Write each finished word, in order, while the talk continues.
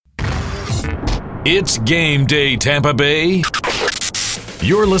It's game day, Tampa Bay.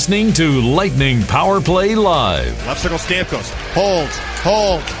 You're listening to Lightning Power Play Live. Left circle, Stamkos. Holds,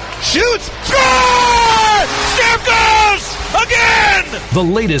 shoots, score! Stamkos! Again! The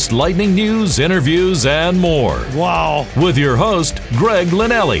latest Lightning news, interviews, and more. Wow. With your host, Greg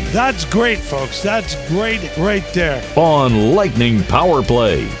Linelli. That's great, folks. That's great right there. On Lightning Power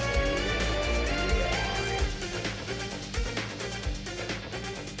Play.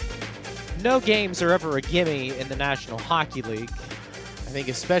 No games are ever a gimme in the National Hockey League. I think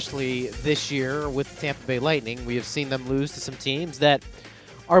especially this year with the Tampa Bay Lightning, we have seen them lose to some teams that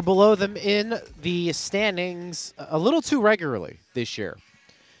are below them in the standings a little too regularly this year.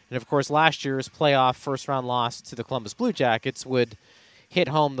 And of course, last year's playoff first-round loss to the Columbus Blue Jackets would hit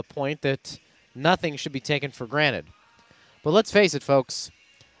home the point that nothing should be taken for granted. But let's face it, folks,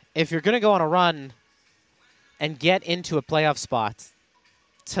 if you're going to go on a run and get into a playoff spot,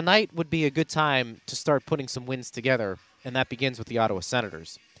 tonight would be a good time to start putting some wins together, and that begins with the Ottawa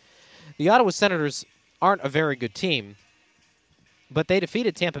Senators. The Ottawa Senators aren't a very good team, but they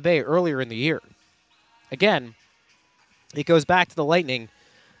defeated Tampa Bay earlier in the year. Again, it goes back to the Lightning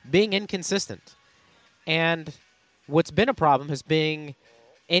being inconsistent. And what's been a problem has been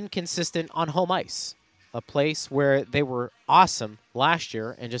inconsistent on home ice, a place where they were awesome last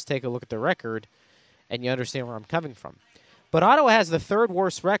year, and just take a look at their record, and you understand where I'm coming from. But Ottawa has the third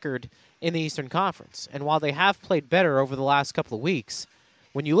worst record in the Eastern Conference. And while they have played better over the last couple of weeks,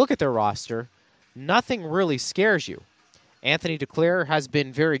 when you look at their roster, nothing really scares you. Anthony Duclair has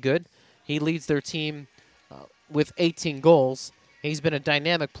been very good. He leads their team with 18 goals. He's been a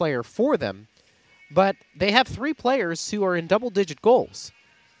dynamic player for them. But they have three players who are in double-digit goals.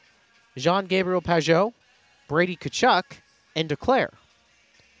 Jean-Gabriel Pageau, Brady Tkachuk, and Duclair.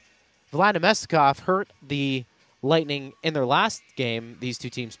 Vlad Namestnikov hurt the Lightning in their last game these two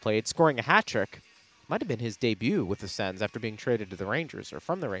teams played, scoring a hat trick. Might have been his debut with the Sens after being traded to the Rangers or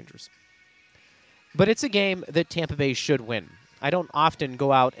from the Rangers. But it's a game that Tampa Bay should win. I don't often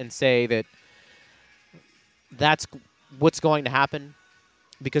go out and say that that's what's going to happen,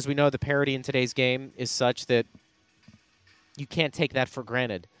 because we know the parity in today's game is such that you can't take that for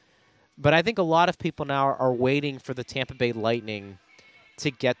granted. But I think a lot of people now are waiting for the Tampa Bay Lightning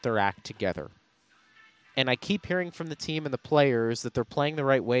to get their act together. And I keep hearing from the team and the players that they're playing the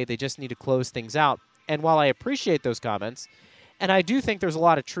right way. They just need to close things out. And while I appreciate those comments, and I do think there's a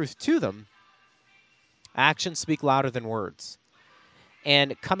lot of truth to them, actions speak louder than words.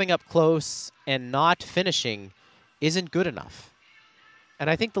 And coming up close and not finishing isn't good enough. And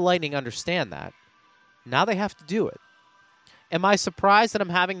I think the Lightning understand that. Now they have to do it. Am I surprised that I'm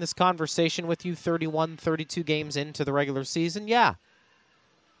having this conversation with you 31, 32 games into the regular season? Yeah.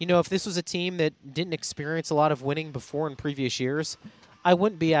 You know, if this was a team that didn't experience a lot of winning before in previous years, I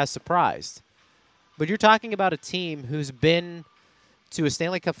wouldn't be as surprised. But you're talking about a team who's been to a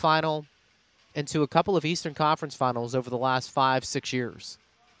Stanley Cup final and to a couple of Eastern Conference finals over the last 5-6 years.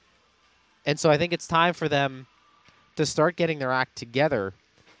 And so I think it's time for them to start getting their act together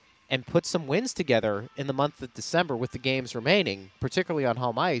and put some wins together in the month of December with the games remaining, particularly on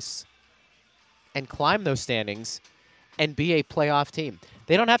home ice, and climb those standings and be a playoff team.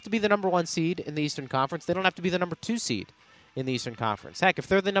 They don't have to be the number 1 seed in the Eastern Conference. They don't have to be the number 2 seed in the Eastern Conference. Heck, if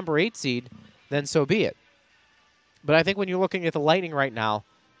they're the number 8 seed, then so be it. But I think when you're looking at the Lightning right now,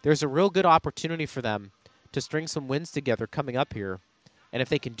 there's a real good opportunity for them to string some wins together coming up here. And if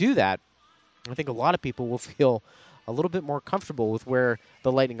they can do that, I think a lot of people will feel a little bit more comfortable with where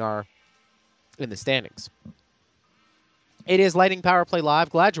the Lightning are in the standings. It is Lightning Power Play Live.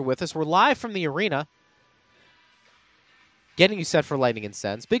 Glad you're with us. We're live from the arena, getting you set for Lightning and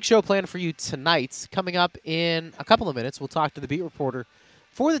Sens. Big show planned for you tonight. Coming up in a couple of minutes, we'll talk to the beat reporter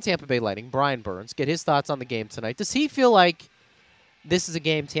for the Tampa Bay Lightning, Brian Burns, get his thoughts on the game tonight. Does he feel like this is a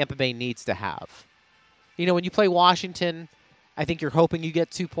game Tampa Bay needs to have? You know, when you play Washington, I think you're hoping you get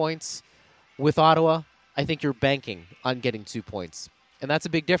 2 points. With Ottawa, I think you're banking on getting 2 points. And that's a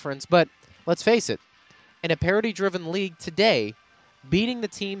big difference. But let's face it, in a parity-driven league today, beating the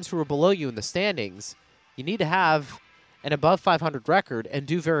teams who are below you in the standings, you need to have an above 500 record and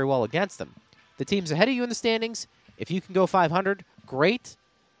do very well against them. The teams ahead of you in the standings, if you can go 500, great.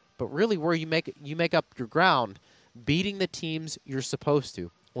 But really where you make up your ground, beating the teams you're supposed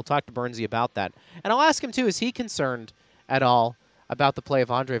to. We'll talk to Burnsy about that. And I'll ask him, too, is he concerned at all about the play of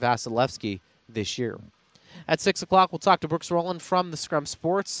Andrei Vasilevsky this year? At 6 o'clock, we'll talk to Brooks Rowland from the Scrum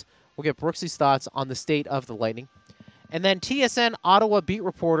Sports. We'll get Brooksy's thoughts on the state of the Lightning. And then TSN Ottawa beat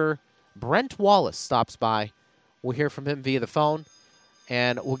reporter Brent Wallace stops by. We'll hear from him via the phone,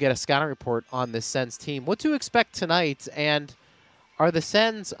 and we'll get a scouting report on this Sens team. What to expect tonight, and Are the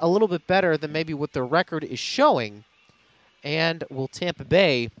Sens a little bit better than maybe what their record is showing? And will Tampa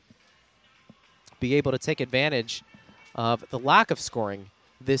Bay be able to take advantage of the lack of scoring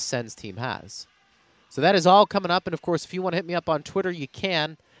this Sens team has? So that is all coming up. And, of course, if you want to hit me up on Twitter, you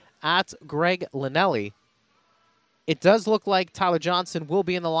can, at Greg Linnelli. It does look like Tyler Johnson will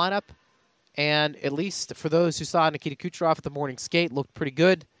be in the lineup. And at least for those who saw Nikita Kucherov at the morning skate, looked pretty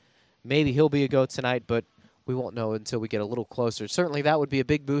good. Maybe he'll be a go tonight, but we won't know until we get a little closer. Certainly that would be a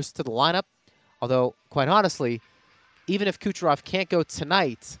big boost to the lineup. Although, quite honestly, even if Kucherov can't go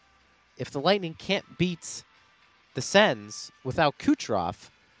tonight, if the Lightning can't beat the Sens without Kucherov,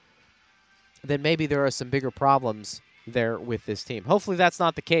 then maybe there are some bigger problems there with this team. Hopefully that's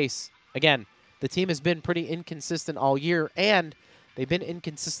not the case. Again, the team has been pretty inconsistent all year, and they've been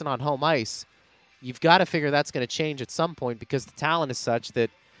inconsistent on home ice. You've got to figure that's going to change at some point because the talent is such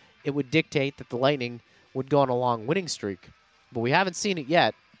that it would dictate that the Lightning would go on a long winning streak. But we haven't seen it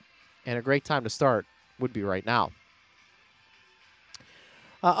yet, and a great time to start would be right now.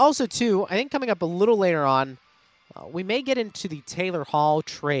 Also, too, I think coming up a little later on, we may get into the Taylor Hall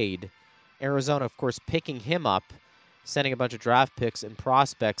trade. Arizona, of course, picking him up, sending a bunch of draft picks and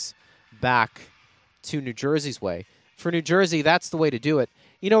prospects back to New Jersey's way. For New Jersey, that's the way to do it.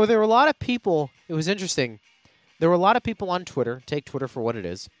 You know, there were a lot of people, it was interesting, there were a lot of people on Twitter, take Twitter for what it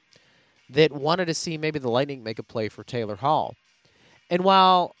is, that wanted to see maybe the Lightning make a play for Taylor Hall. And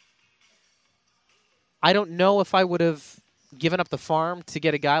while I don't know if I would have given up the farm to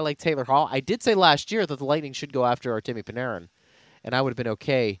get a guy like Taylor Hall, I did say last year that the Lightning should go after Artemi Panarin, and I would have been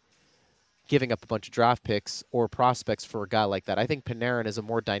okay giving up a bunch of draft picks or prospects for a guy like that. I think Panarin is a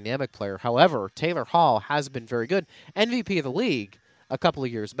more dynamic player. However, Taylor Hall has been very good. MVP of the league a couple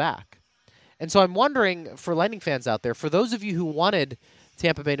of years back. And so I'm wondering, for Lightning fans out there, for those of you who wanted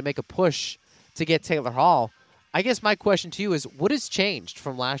Tampa Bay to make a push to get Taylor Hall, I guess my question to you is, what has changed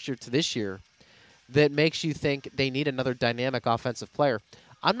from last year to this year that makes you think they need another dynamic offensive player?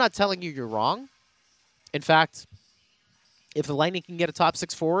 I'm not telling you you're wrong. In fact, if the Lightning can get a top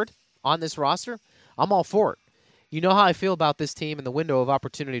six forward on this roster, I'm all for it. You know how I feel about this team in the window of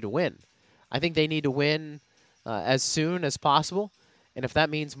opportunity to win. I think they need to win as soon as possible, and if that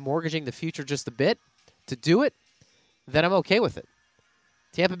means mortgaging the future just a bit to do it, then I'm okay with it.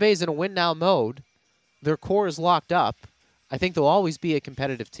 Tampa Bay is in a win-now mode. Their core is locked up. I think they'll always be a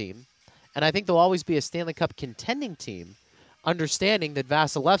competitive team, and I think they'll always be a Stanley Cup contending team, understanding that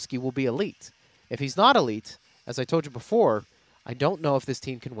Vasilevsky will be elite. If he's not elite, as I told you before, I don't know if this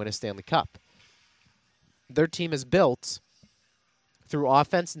team can win a Stanley Cup. Their team is built through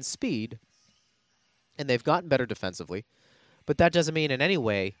offense and speed, and they've gotten better defensively, but that doesn't mean in any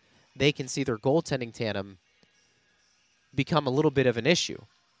way they can see their goaltending tandem become a little bit of an issue.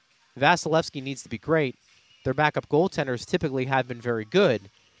 Vasilevsky needs to be great. Their backup goaltenders typically have been very good.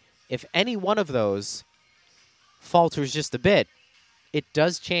 If any one of those falters just a bit, it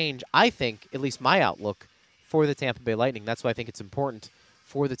does change, I think, at least my outlook for the Tampa Bay Lightning. That's why I think it's important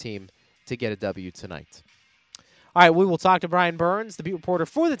for the team to get a W tonight. All right, we will talk to Brian Burns, the beat reporter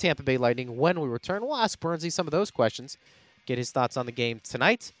for the Tampa Bay Lightning, when we return. We'll ask Burnsy some of those questions, get his thoughts on the game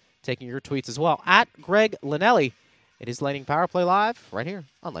tonight, taking your tweets as well. At Greg Linnelli, it is Lightning Power Play Live right here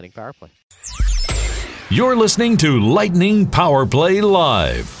on Lightning Power Play. You're listening to Lightning Power Play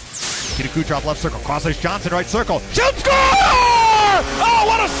Live. Nikita Kucherov left circle, crosses Johnson right circle, shoot, score! Oh,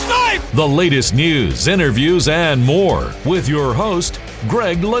 what a snipe! The latest news, interviews, and more with your host,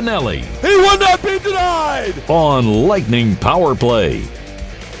 Greg Linnelli. He will not be denied! On Lightning Power Play.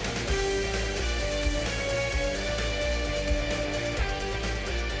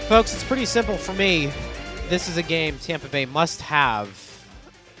 Folks, it's pretty simple for me. This is a game Tampa Bay must have.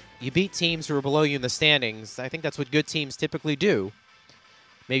 You beat teams who are below you in the standings. I think that's what good teams typically do.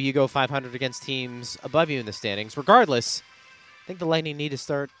 Maybe you go 500 against teams above you in the standings. Regardless, I think the Lightning need to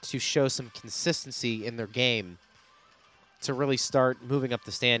start to show some consistency in their game to really start moving up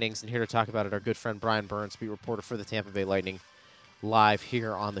the standings. And here to talk about it, our good friend Brian Burns, beat reporter for the Tampa Bay Lightning, live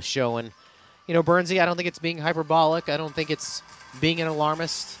here on the show. And, you know, Burnsy, I don't think it's being hyperbolic. I don't think it's being an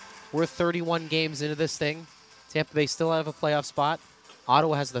alarmist. We're 31 games into this thing. Tampa Bay still have a playoff spot.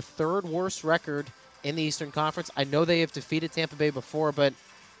 Ottawa has the third worst record in the Eastern Conference. I know they have defeated Tampa Bay before, but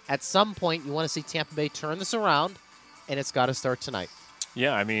at some point you want to see Tampa Bay turn this around, and it's got to start tonight.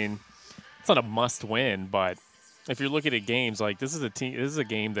 Yeah, I mean, it's not a must-win, but if you're looking at games, like this is a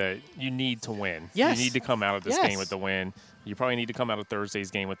game that you need to win. Yes. You need to come out of this game with the win. You probably need to come out of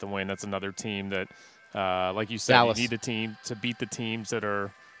Thursday's game with the win. That's another team that, like you said, Dallas. you need a team to beat the teams that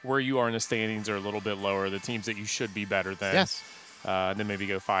are where you are in the standings are a little bit lower, the teams that you should be better than. Yes. And then maybe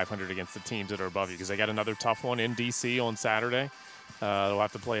go 500 against the teams that are above you because they got another tough one in D.C. on Saturday. They'll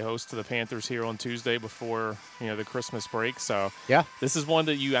have to play host to the Panthers here on Tuesday before the Christmas break. So Yeah. this is one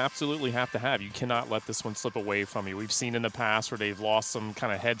that you absolutely have to have. You cannot let this one slip away from you. We've seen in the past where they've lost some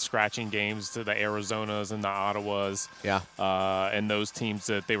kind of head-scratching games to the Arizonas and the Ottawas. Yeah. And those teams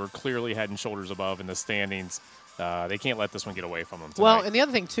that they were clearly head and shoulders above in the standings. They can't let this one get away from them tonight. Well, and the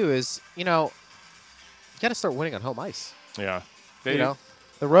other thing, too, is, you got to start winning on home ice. Yeah.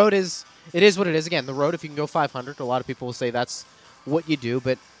 The road is what it is. Again, the road, if you can go 500, a lot of people will say that's what you do,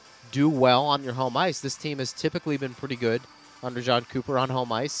 but do well on your home ice. This team has typically been pretty good under John Cooper on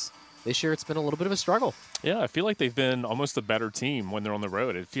home ice. This year it's been a little bit of a struggle. Yeah, I feel like they've been almost a better team when they're on the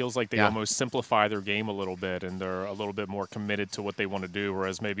road. It feels like they almost simplify their game a little bit, and they're a little bit more committed to what they want to do,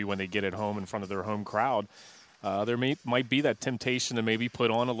 whereas maybe when they get at home in front of their home crowd, there might be that temptation to maybe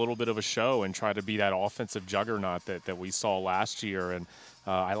put on a little bit of a show and try to be that offensive juggernaut that we saw last year. And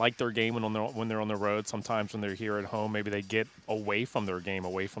I like their game when they're on the road. Sometimes when they're here at home, maybe they get away from their game,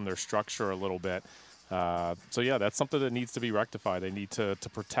 away from their structure a little bit. So, yeah, that's something that needs to be rectified. They need to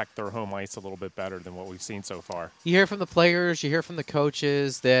protect their home ice a little bit better than what we've seen so far. You hear from the players, you hear from the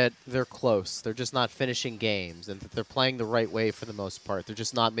coaches that they're close. They're just not finishing games, and that they're playing the right way for the most part. They're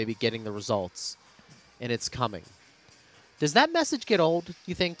just not maybe getting the results, and it's coming. Does that message get old,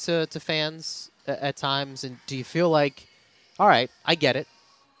 you think, to fans at times? And do you feel like, all right, I get it.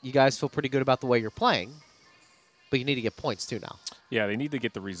 You guys feel pretty good about the way you're playing, but you need to get points too now. Yeah, they need to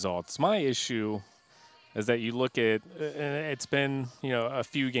get the results. My issue is that you look at it's been, a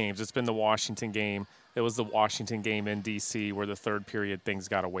few games. It's been the Washington game. It was the Washington game in D.C. where the third period things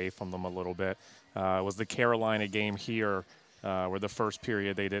got away from them a little bit. It was the Carolina game here where the first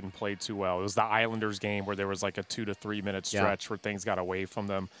period they didn't play too well. It was the Islanders game where there was like a 2 to 3 minute stretch where things got away from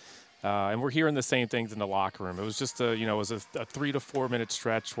them. And we're hearing the same things in the locker room. It was just a 3 to 4 minute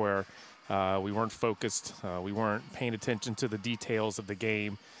stretch where we weren't focused. We weren't paying attention to the details of the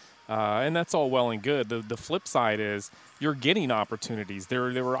game. And that's all well and good. The flip side is you're getting opportunities.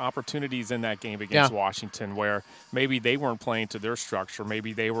 There were opportunities in that game against Washington where maybe they weren't playing to their structure.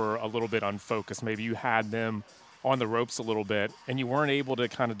 Maybe they were a little bit unfocused. Maybe you had them on the ropes a little bit, and you weren't able to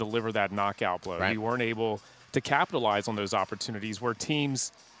kind of deliver that knockout blow. Right. You weren't able to capitalize on those opportunities where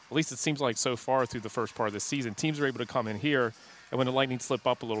teams, at least it seems like so far through the first part of the season, teams are able to come in here, and when the Lightning slip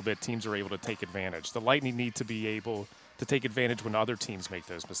up a little bit, teams are able to take advantage. The Lightning need to be able to take advantage when other teams make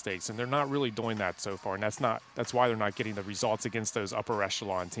those mistakes, and they're not really doing that so far, and that's why they're not getting the results against those upper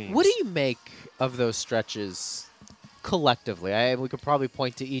echelon teams. What do you make of those stretches collectively? We could probably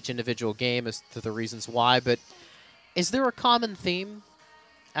point to each individual game as to the reasons why, but is there a common theme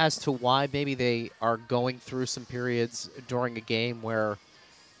as to why maybe they are going through some periods during a game where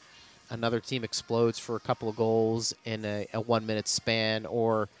another team explodes for a couple of goals in a 1 minute span,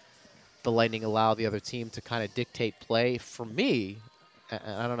 or the Lightning allow the other team to kind of dictate play? For me, and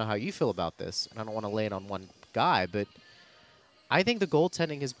I don't know how you feel about this, and I don't want to lay it on one guy, but I think the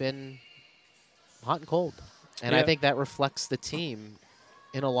goaltending has been hot and cold. And I think that reflects the team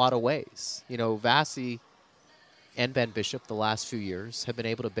in a lot of ways. Vasi and Ben Bishop the last few years have been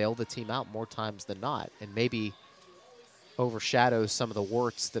able to bail the team out more times than not, and maybe overshadows some of the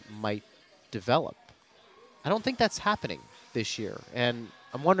warts that might develop. I don't think that's happening this year, and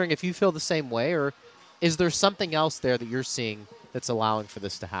I'm wondering if you feel the same way, or is there something else there that you're seeing that's allowing for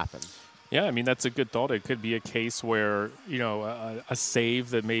this to happen? Yeah, I mean, that's a good thought. It could be a case where, a save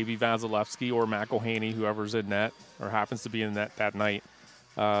that maybe Vasilevsky or McElhaney, whoever's in net or happens to be in net that night,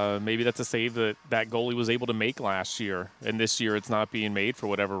 maybe that's a save that goalie was able to make last year, and this year it's not being made for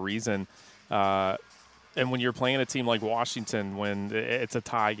whatever reason. And when you're playing a team like Washington, when it's a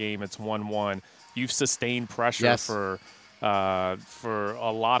tie game, it's 1-1, you've sustained pressure for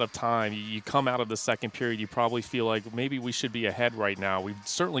a lot of time. You come out of the second period, you probably feel like maybe we should be ahead right now. We've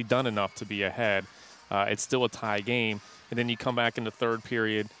certainly done enough to be ahead. It's still a tie game. And then you come back in the third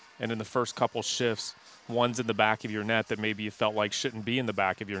period, and in the first couple shifts, one's in the back of your net that maybe you felt like shouldn't be in the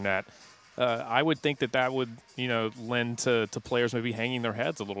back of your net. I would think that would, lend to players maybe hanging their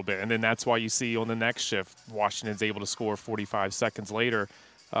heads a little bit. And then that's why you see on the next shift, Washington's able to score 45 seconds later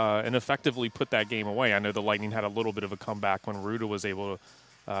and effectively put that game away. I know the Lightning had a little bit of a comeback when Ruda was able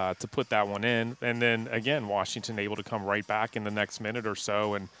to put that one in. And then, again, Washington able to come right back in the next minute or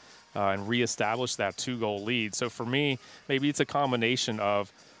so and reestablish that 2-goal lead. So for me, maybe it's a combination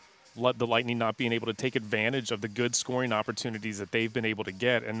of the Lightning not being able to take advantage of the good scoring opportunities that they've been able to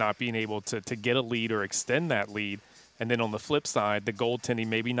get and not being able to get a lead or extend that lead. And then on the flip side, the goaltending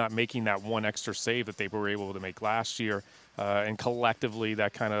maybe not making that one extra save that they were able to make last year. And collectively,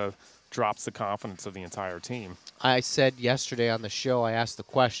 that kind of drops the confidence of the entire team. I said yesterday on the show, I asked the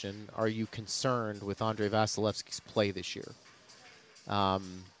question, are you concerned with Andrei Vasilevsky's play this year? I'll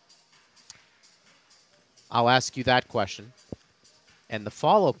ask you that question. And the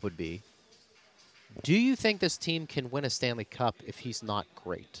follow-up would be, do you think this team can win a Stanley Cup if he's not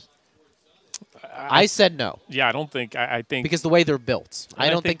great? I said no. Yeah, I don't think. I think because the way they're built. I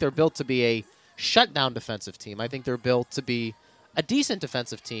don't think think they're built to be a shutdown defensive team. I think they're built to be a decent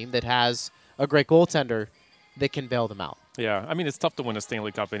defensive team that has a great goaltender that can bail them out. Yeah, I mean, it's tough to win a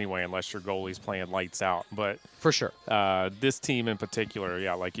Stanley Cup anyway unless your goalie's playing lights out. But for sure, this team in particular,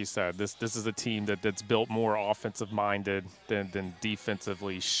 yeah, like you said, this is a team that's built more offensive-minded than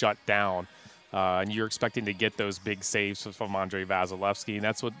defensively shut down. And you're expecting to get those big saves from Andrei Vasilevskiy, and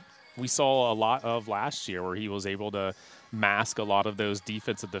that's what we saw a lot of last year, where he was able to mask a lot of those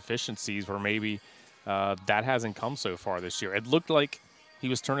defensive deficiencies where maybe that hasn't come so far this year. It looked like he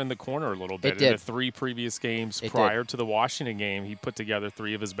was turning the corner a little bit. In the 3 previous games prior to the Washington game, he put together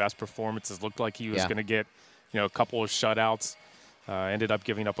 3 of his best performances. Looked like he was going to get, a couple of shutouts. Ended up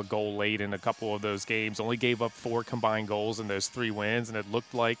giving up a goal late in a couple of those games. Only gave up 4 combined goals in those 3 wins, and it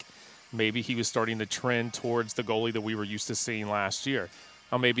looked like maybe he was starting to trend towards the goalie that we were used to seeing last year.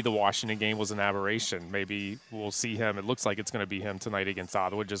 Now, maybe the Washington game was an aberration. Maybe we'll see him. It looks like it's going to be him tonight against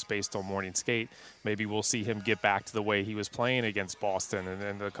Ottawa just based on morning skate. Maybe we'll see him get back to the way he was playing against Boston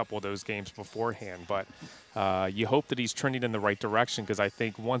and a couple of those games beforehand. But you hope that he's trending in the right direction, because I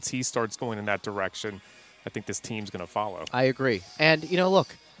think once he starts going in that direction, I think this team's going to follow. I agree. And,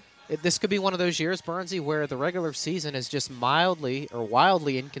 look, this could be one of those years, Burnsy, where the regular season is just mildly or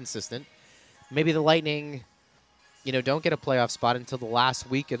wildly inconsistent. Maybe the Lightning don't get a playoff spot until the last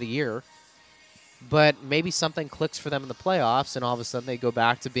week of the year. But maybe something clicks for them in the playoffs, and all of a sudden they go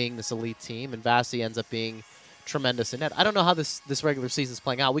back to being this elite team, and Vasi ends up being tremendous in net. I don't know how this regular season is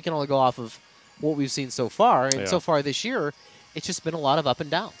playing out. We can only go off of what we've seen so far. And so far this year, it's just been a lot of up and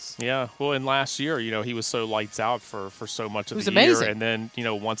downs. Yeah, well, and last year, he was so lights out for so much of the amazing. year. And then,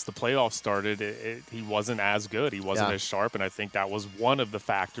 once the playoffs started, he wasn't as good. He wasn't as sharp, and I think that was one of the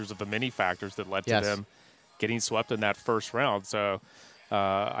factors, of the many factors that led to them getting swept in that first round. So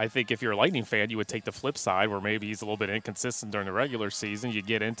I think if you're a Lightning fan, you would take the flip side, where maybe he's a little bit inconsistent during the regular season. You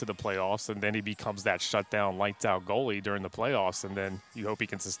get into the playoffs, and then he becomes that shutdown, lights-out goalie during the playoffs, and then you hope he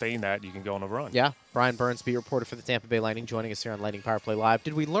can sustain that. You can go on a run. Yeah, Brian Burns, beat reporter for the Tampa Bay Lightning, joining us here on Lightning Power Play Live.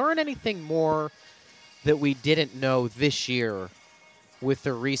 Did we learn anything more that we didn't know this year with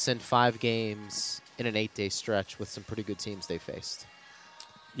the recent 5 games in an 8-day stretch with some pretty good teams they faced?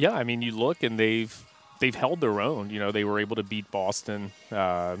 Yeah, I mean, you look, and they've held their own. They were able to beat Boston,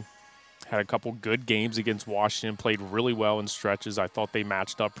 had a couple good games against Washington, played really well in stretches. I thought they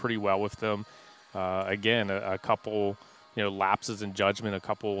matched up pretty well with them. Again, a couple, lapses in judgment, a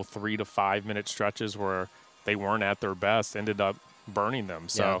couple 3 to 5 minute stretches where they weren't at their best, ended up burning them.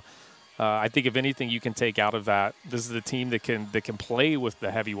 So I think if anything you can take out of that, this is a team that can play with the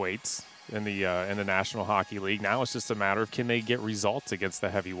heavyweights in the National Hockey League. Now it's just a matter of, can they get results against the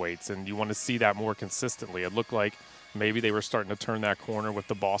heavyweights, and you want to see that more consistently. It looked like maybe they were starting to turn that corner with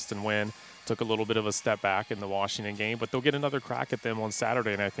the Boston win. Took a little bit of a step back in the Washington game, but they'll get another crack at them on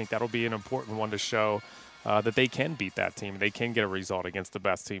Saturday, and I think that'll be an important one to show that they can beat that team. They can get a result against the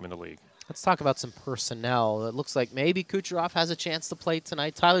best team in the league. Let's talk about some personnel. It looks like maybe Kucherov has a chance to play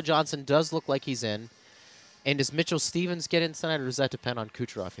tonight. Tyler Johnson does look like he's in. And does Mitchell Stevens get in tonight, or does that depend on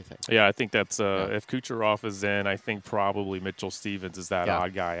Kucherov, you think? Yeah, I think that's if Kucherov is in, I think probably Mitchell Stevens is that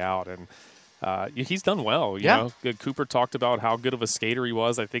odd guy out. And he's done well. You know? Cooper talked about how good of a skater he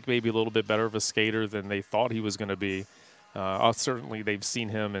was. I think maybe a little bit better of a skater than they thought he was going to be. Certainly they've seen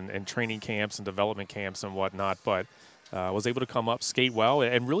him in training camps and development camps and whatnot, but was able to come up, skate well,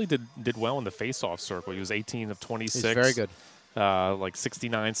 and really did well in the face-off circle. He was 18 of 26. He's very good. Like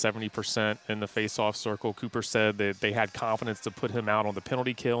 69, 70% in the face-off circle. Cooper said that they had confidence to put him out on the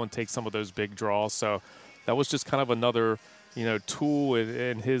penalty kill and take some of those big draws. So that was just kind of another, tool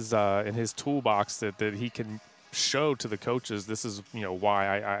in his toolbox that he can show to the coaches. This is,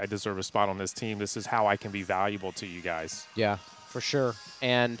 why I deserve a spot on this team. This is how I can be valuable to you guys. Yeah, for sure.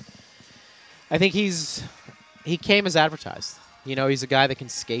 And I think he came as advertised. He's a guy that can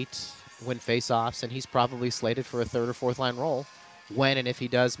skate, win face-offs, and he's probably slated for a 3rd or 4th line role when and if he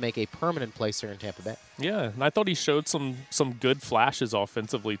does make a permanent place here in Tampa Bay. Yeah, and I thought he showed some good flashes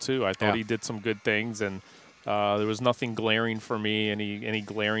offensively too. I thought he did some good things, and there was nothing glaring for me, any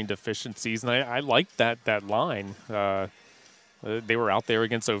glaring deficiencies, and I liked that line. They were out there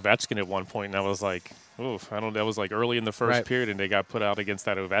against Ovechkin at one point, and I was like, oof, that was like early in the first period, and they got put out against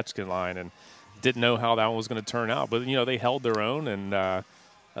that Ovechkin line, and didn't know how that one was going to turn out. But, they held their own, and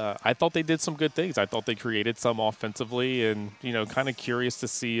I thought they did some good things. I thought they created some offensively, and, kind of curious to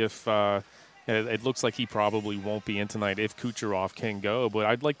see if It looks like he probably won't be in tonight if Kucherov can go, but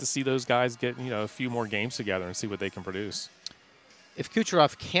I'd like to see those guys get a few more games together and see what they can produce. If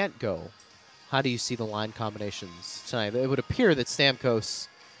Kucherov can't go, how do you see the line combinations tonight? It would appear that Stamkos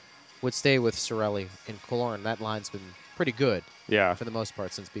would stay with Cirelli and Killorn. That line's been pretty good for the most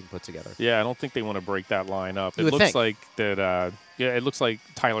part since being put together. Yeah, I don't think they want to break that line up. You It would looks think. like that. It looks like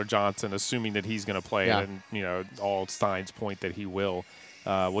Tyler Johnson, assuming that he's going to play, Yeah. and all signs point that he will,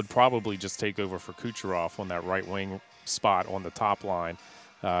 would probably just take over for Kucherov on that right wing spot on the top line.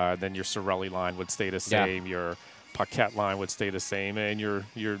 Then your Cirelli line would stay the same. Your Paquette line would stay the same, and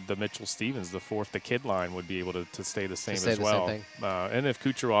the Mitchell Stevens, the fourth, the kid line would be able to stay the same stay as the well. same thing. And if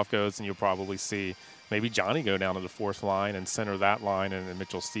Kucherov goes, then you'll probably see maybe Johnny go down to the fourth line and center that line, and then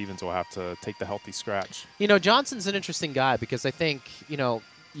Mitchell Stevens will have to take the healthy scratch. Johnson's an interesting guy because I think,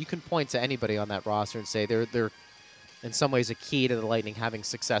 you can point to anybody on that roster and say they're in some ways a key to the Lightning having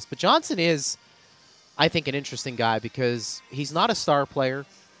success. But Johnson is, I think, an interesting guy because he's not a star player,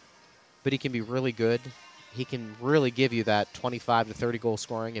 but he can be really good. He can really give you that 25 to 30 goal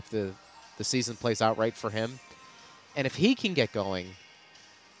scoring if the season plays out right for him. And if he can get going,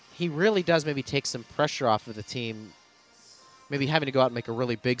 he really does maybe take some pressure off of the team, maybe having to go out and make a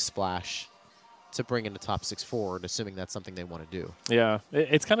really big splash to bring in the top six forward, assuming that's something they want to do. Yeah,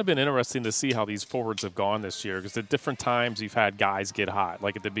 it's kind of been interesting to see how these forwards have gone this year because at different times you've had guys get hot.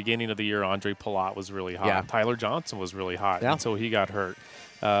 Like at the beginning of the year, Andre Palat was really hot. Yeah. Tyler Johnson was really hot until he got hurt.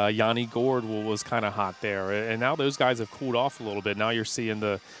 Yanni Gourde was kind of hot there. And now those guys have cooled off a little bit. Now you're seeing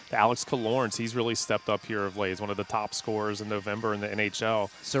the Alex Killorn. He's really stepped up here of late. He's one of the top scorers in November in the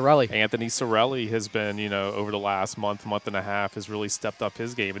NHL. Cirelli. Anthony Cirelli has been, over the last month and a half, has really stepped up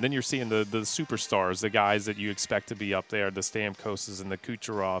his game. And then you're seeing the superstars, the guys that you expect to be up there, the Stamkoses and the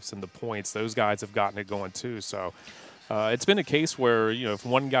Kucherovs and the Points. Those guys have gotten it going too. So it's been a case where, if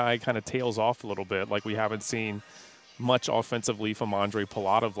one guy kind of tails off a little bit, like we haven't seen much offensively from Andre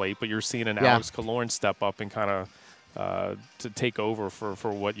Palat of late, but you're seeing an Alex Killorn step up and kind of to take over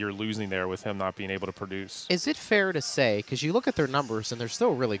for what you're losing there with him not being able to produce. Is it fair to say, because you look at their numbers and they're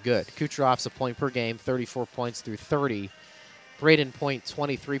still really good. Kucherov's a point per game, 34 points through 30. Braden Point,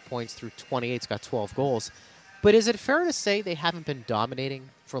 23 points through 28. He's got 12 goals. But is it fair to say they haven't been dominating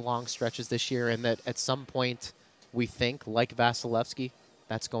for long stretches this year and that at some point we think, like Vasilevsky,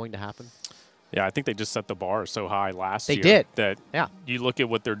 that's going to happen? Yeah, I think they just set the bar so high last year. They did. That Yeah. you look at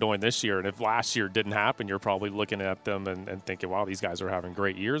what they're doing this year, and if last year didn't happen, you're probably looking at them and thinking, wow, these guys are having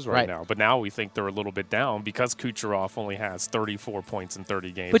great years right now. But now we think they're a little bit down because Kucherov only has 34 points in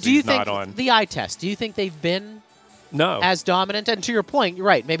 30 games. But do you He's think, not on, the eye test, do you think they've been no. as dominant? And to your point, you're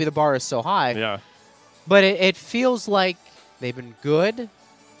right, maybe the bar is so high. Yeah. But it feels like they've been good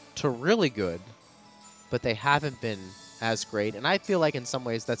to really good, but they haven't been as great. And I feel like in some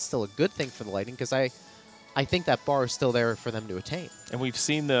ways that's still a good thing for the Lightning because I think that bar is still there for them to attain. And we've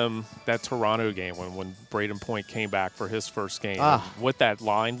seen them, that Toronto game, when Braden Point came back for his first game, what that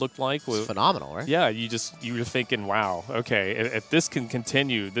line looked like was phenomenal, right? Yeah, you were thinking, wow, okay, if this can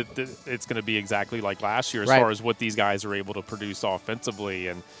continue, it's going to be exactly like last year as far as what these guys are able to produce offensively.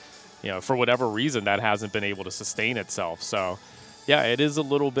 And, for whatever reason, that hasn't been able to sustain itself. So, yeah, it is a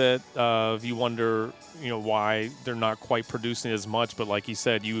little bit of you wonder, why they're not quite producing as much. But like you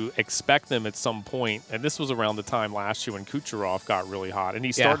said, you expect them at some point. And this was around the time last year when Kucherov got really hot. And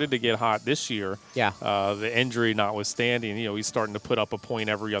he started to get hot this year. Yeah. The injury notwithstanding, he's starting to put up a point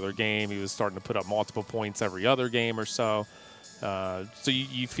every other game. He was starting to put up multiple points every other game or so. So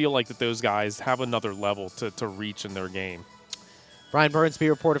you feel like that those guys have another level to reach in their game. Brian Burns, beat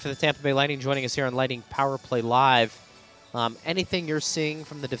reporter for the Tampa Bay Lightning, joining us here on Lightning Power Play Live. Anything you're seeing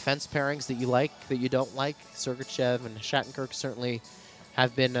from the defense pairings that you like, that you don't like? Sergachev and Shattenkirk certainly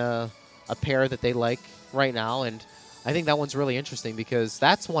have been a pair that they like right now, and I think that one's really interesting because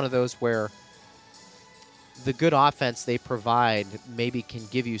that's one of those where the good offense they provide maybe can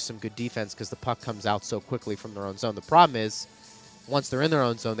give you some good defense because the puck comes out so quickly from their own zone. The problem is once they're in their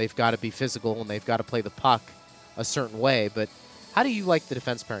own zone, they've got to be physical and they've got to play the puck a certain way. But how do you like the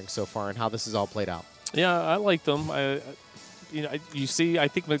defense pairing so far and how this has all played out? Yeah, I like them. You see, I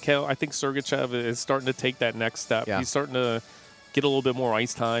think Sergachev is starting to take that next step. Yeah. He's starting to get a little bit more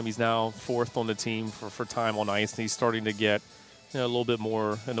ice time. He's now fourth on the team for time on ice, and he's starting to get a little bit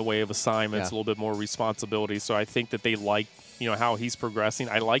more in the way of assignments, a little bit more responsibility. So I think that they like how he's progressing.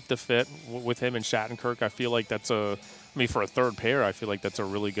 I like the fit with him and Shattenkirk. I feel like that's for a third pair, I feel like that's a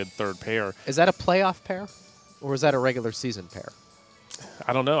really good third pair. Is that a playoff pair or is that a regular season pair?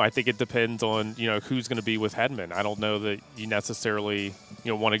 I don't know. I think it depends on who's going to be with Hedman. I don't know that you necessarily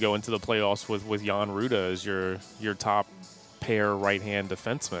want to go into the playoffs with Jan Ruda as your top pair right-hand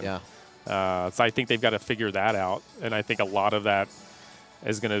defenseman. Yeah. So I think they've got to figure that out, and I think a lot of that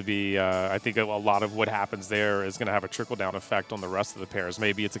is going to be, I think a lot of what happens there is going to have a trickle-down effect on the rest of the pairs.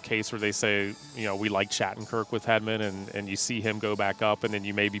 Maybe it's a case where they say, we like Shattenkirk with Hedman, and you see him go back up, and then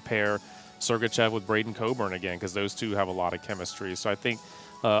you maybe pair Sergachev with Braden Coburn again, because those two have a lot of chemistry. So I think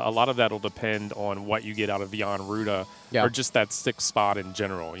a lot of that will depend on what you get out of Jan Ruda, or just that sixth spot in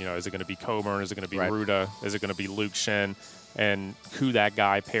general. Is it going to be Coburn? Is it going to be Ruda? Is it going to be Luke Shen? And who that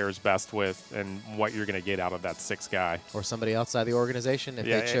guy pairs best with, and what you're going to get out of that sixth guy. Or somebody outside the organization if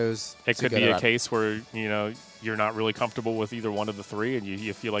they chose. It could be a case where, you're not really comfortable with either one of the three, and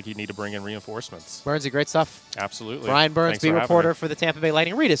you feel like you need to bring in reinforcements. Burnsy, great stuff. Absolutely. Brian Burns, beat reporter for the Tampa Bay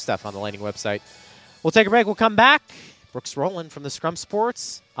Lightning. Read his stuff on the Lightning website. We'll take a break. We'll come back. Brooks Rowland from the Scrum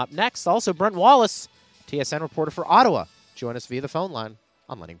Sports. Up next, also Brent Wallace, TSN reporter for Ottawa. Join us via the phone line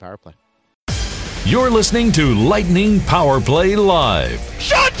on Lightning Power Play. You're listening to Lightning Power Play Live.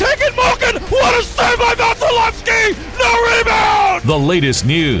 Shot taken, Malkin! What a save by Vasilevsky! No rebound! The latest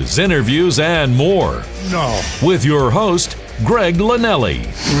news, interviews, and more. No. With your host, Greg Linnelli.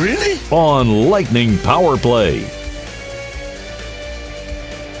 Really? On Lightning Power Play.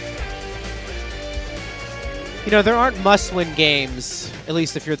 There aren't must-win games, at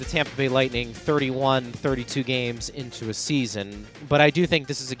least if you're the Tampa Bay Lightning, 31, 32 games into a season. But I do think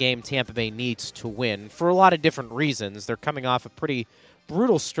this is a game Tampa Bay needs to win for a lot of different reasons. They're coming off a pretty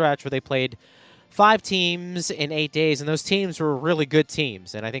brutal stretch where they played 5 teams in 8 days, and those teams were really good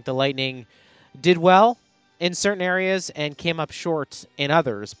teams. And I think the Lightning did well in certain areas and came up short in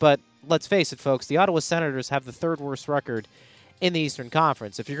others. But let's face it, folks, the Ottawa Senators have the 3rd worst record in the Eastern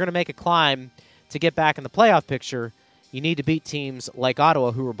Conference. If you're going to make a climb to get back in the playoff picture, you need to beat teams like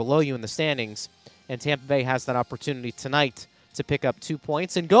Ottawa, who are below you in the standings, and Tampa Bay has that opportunity tonight to pick up 2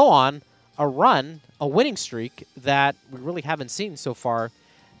 points and go on a run, a winning streak that we really haven't seen so far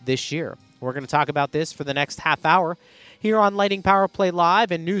this year. We're going to talk about this for the next half hour here on Lightning Power Play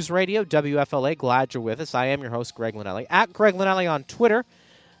Live and News Radio WFLA. Glad you're with us. I am your host, Greg Linnelli, at Greg Linnelli on Twitter.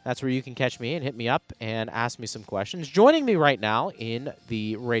 That's where you can catch me and hit me up and ask me some questions. Joining me right now in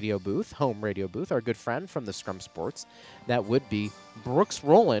the radio booth, home radio booth, our good friend from the Scrum Sports, that would be Brooks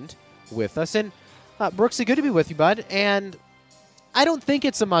Rowland with us. And Brooksy, good to be with you, bud. And I don't think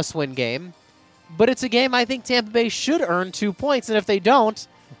it's a must-win game, but it's a game I think Tampa Bay should earn 2 points. And if they don't,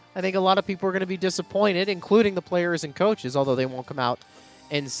 I think a lot of people are going to be disappointed, including the players and coaches, although they won't come out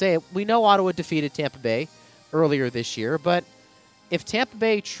and say it. We know Ottawa defeated Tampa Bay earlier this year, but if Tampa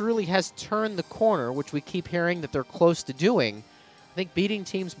Bay truly has turned the corner, which we keep hearing that they're close to doing, I think beating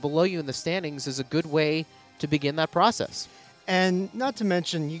teams below you in the standings is a good way to begin that process. And not to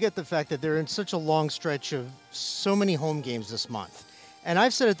mention, you get the fact that they're in such a long stretch of so many home games this month. And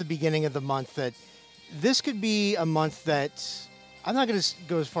I've said at the beginning of the month that this could be a month that I'm not going to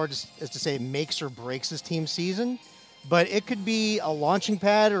go as far as to say it makes or breaks this team's season, but it could be a launching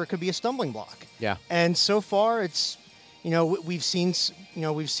pad or it could be a stumbling block. Yeah. And so far, it's we've seen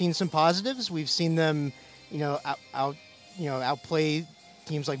some positives. We've seen them, outplay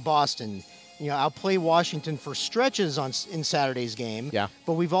teams like Boston. Outplay Washington for stretches in Saturday's game. Yeah.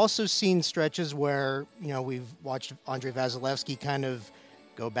 But we've also seen stretches where we've watched Andrei Vasilevsky kind of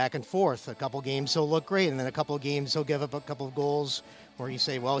go back and forth. A couple games he'll look great, and then a couple of games he'll give up a couple of goals where you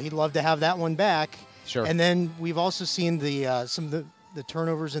say, well, he'd love to have that one back. Sure. And then we've also seen some of the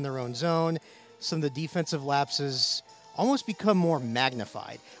turnovers in their own zone, some of the defensive lapses almost become more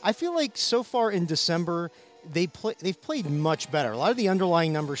magnified. I feel like so far in December, they've played much better. A lot of the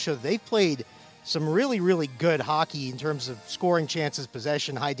underlying numbers show that they've played some really, really good hockey in terms of scoring chances,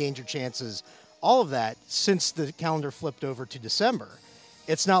 possession, high danger chances, all of that since the calendar flipped over to December.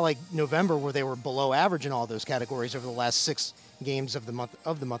 It's not like November where they were below average in all those categories over the last 6 games of the month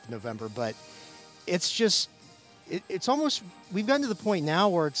of November. But it's just, it's almost, we've gotten to the point now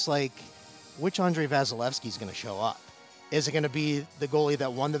where it's like, which Andrei Vasilevsky is going to show up? Is it going to be the goalie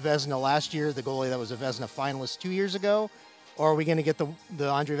that won the Vezina last year, the goalie that was a Vezina finalist 2 years ago? Or are we going to get the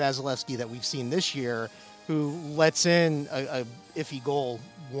Andrei Vasilevsky that we've seen this year who lets in a iffy goal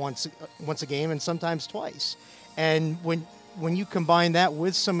once a game and sometimes twice? And when you combine that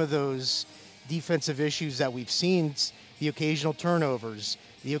with some of those defensive issues that we've seen, the occasional turnovers,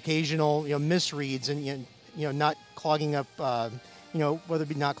 the occasional misreads, and not clogging up whether it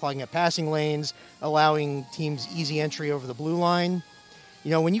be not clogging up passing lanes, allowing teams easy entry over the blue line.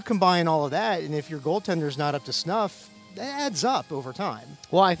 When you combine all of that, and if your goaltender's not up to snuff, that adds up over time.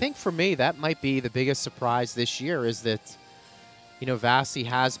 Well, I think for me, that might be the biggest surprise this year is that, Vasi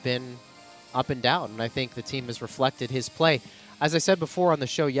has been up and down, and I think the team has reflected his play. As I said before on the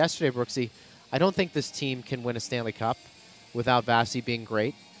show yesterday, Brooksy, I don't think this team can win a Stanley Cup without Vasi being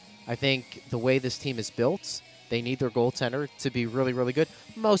great. I think the way this team is built, they need their goaltender to be really, really good.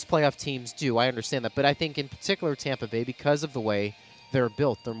 Most playoff teams do. I understand that. But I think in particular Tampa Bay, because of the way they're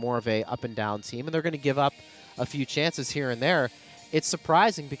built, they're more of a up-and-down team, and they're going to give up a few chances here and there. It's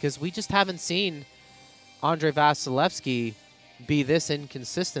surprising because we just haven't seen Andrei Vasilevsky be this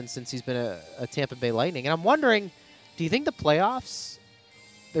inconsistent since he's been a Tampa Bay Lightning. And I'm wondering, do you think the playoffs,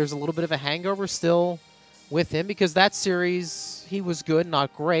 there's a little bit of a hangover still with him? Because that series, he was good,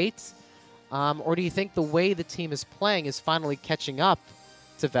 not great. Or do you think the way the team is playing is finally catching up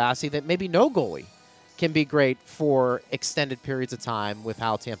to Vasi, that maybe no goalie can be great for extended periods of time with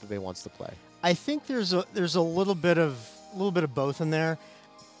how Tampa Bay wants to play? I think there's a little bit of both in there.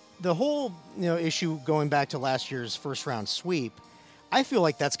 The whole issue going back to last year's first round sweep, I feel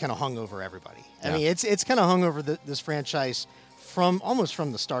like that's kind of hung over everybody. Yeah. I mean, it's kind of hung over this franchise almost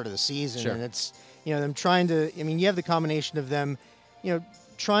from the start of the season. Sure. And it's them trying to. I mean, you have the combination of them,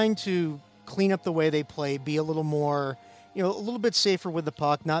 trying to clean up the way they play, be a little more, a little bit safer with the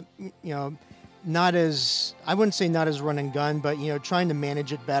puck, not as, I wouldn't say not as run and gun, but trying to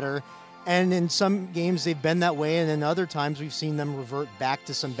manage it better. And in some games they've been that way, and in other times we've seen them revert back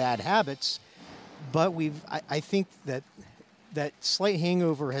to some bad habits. But I think that slight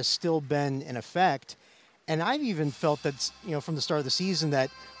hangover has still been in effect, and I've even felt that from the start of the season that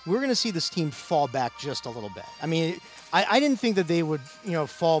we're going to see this team fall back just a little bit. I mean, I didn't think that they would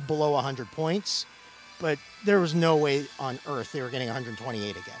fall below 100 points, but there was no way on earth they were getting 128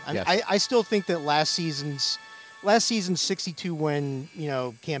 again. Yes. I still think that last season's 62-win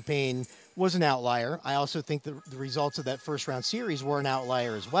campaign was an outlier. I also think the results of that first-round series were an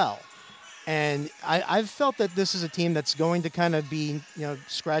outlier as well. And I've felt that this is a team that's going to kind of be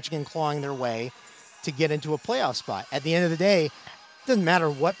scratching and clawing their way to get into a playoff spot. At the end of the day, it doesn't matter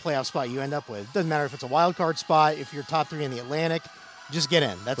what playoff spot you end up with. It doesn't matter if it's a wild card spot, if you're top 3 in the Atlantic, just get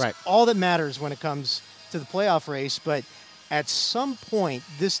in. That's right. All that matters when it comes to the playoff race. But at some point,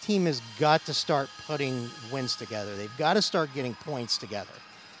 this team has got to start putting wins together. They've got to start getting points together.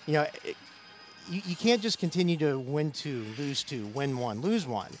 You can't just continue to win 2, lose 2, win 1, lose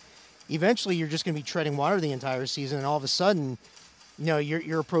 1. Eventually, you're just going to be treading water the entire season, and all of a sudden,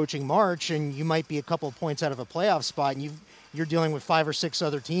 you're approaching March, and you might be a couple of points out of a playoff spot, and you're dealing with 5 or 6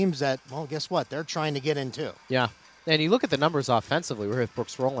 other teams that, well, guess what? They're trying to get in too. Yeah. And you look at the numbers offensively. We're with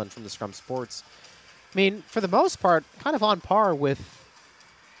Brooks Rowland from the Scrum Sports. I mean, for the most part, kind of on par with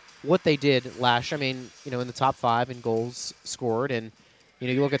what they did last year. I mean, in the top 5 in goals scored. And,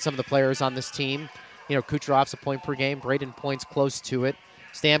 you look at some of the players on this team. Kucherov's a point per game. Braden Point's close to it.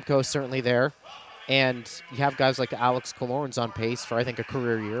 Stamkos certainly there. And you have guys like Alex Killorn's on pace for, I think, a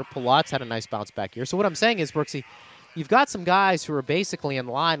career year. Palat's had a nice bounce-back year. So what I'm saying is, Brooksy, you've got some guys who are basically in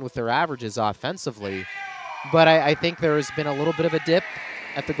line with their averages offensively. But I think there has been a little bit of a dip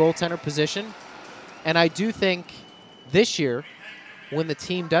at the goaltender position. And I do think this year, when the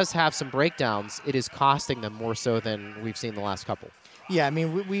team does have some breakdowns, it is costing them more so than we've seen the last couple. Yeah, I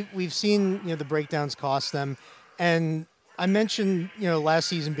mean, we've seen the breakdowns cost them. And I mentioned, last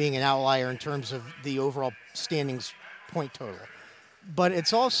season being an outlier in terms of the overall standings point total. But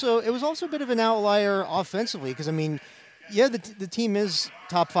it was also a bit of an outlier offensively because, I mean, yeah, the team is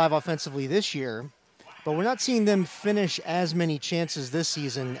top 5 offensively this year, but we're not seeing them finish as many chances this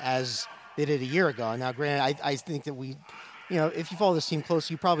season as they did a year ago. Now, granted, I think that if you follow this team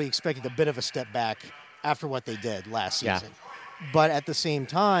closely, you probably expected a bit of a step back after what they did last season. Yeah. But at the same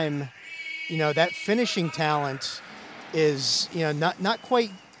time, that finishing talent is, not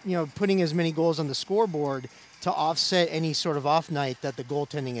quite, putting as many goals on the scoreboard to offset any sort of off night that the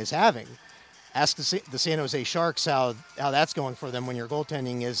goaltending is having. Ask the San Jose Sharks how that's going for them when your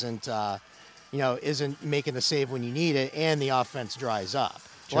goaltending isn't making the save when you need it and the offense dries up.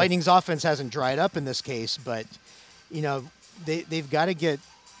 Sure. Lightning's offense hasn't dried up in this case, but they've got to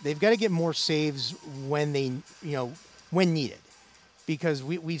get more saves when when needed. Because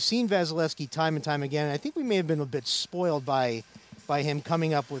we've seen Vasilevsky time and time again, and I think we may have been a bit spoiled by him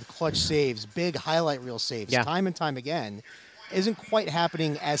coming up with clutch saves, big highlight reel saves, time and time again. Isn't quite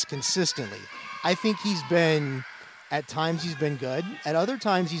happening as consistently. I think at times he's been good. At other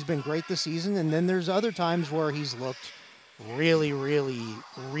times he's been great this season, and then there's other times where he's looked really, really,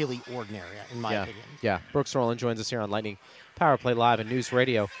 really ordinary, in my opinion. Yeah, Brooks Rowland joins us here on Lightning Power Play Live and News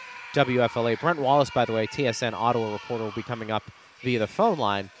Radio, WFLA. Brent Wallace, by the way, TSN Ottawa reporter, will be coming up via the phone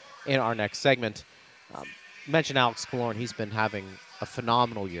line in our next segment. Mentioned Alex Killorn. He's been having a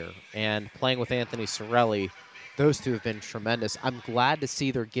phenomenal year. And playing with Anthony Cirelli, those two have been tremendous. I'm glad to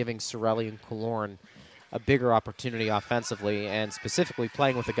see they're giving Cirelli and Killorn a bigger opportunity offensively, and specifically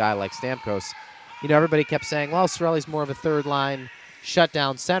playing with a guy like Stamkos. Everybody kept saying, well, Cirelli's more of a third-line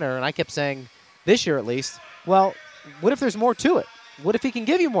shutdown center. And I kept saying, this year at least, well, what if there's more to it? What if he can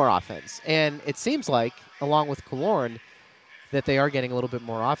give you more offense? And it seems like, along with Killorn, that they are getting a little bit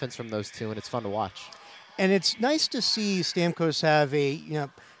more offense from those two, and it's fun to watch. And it's nice to see Stamkos have a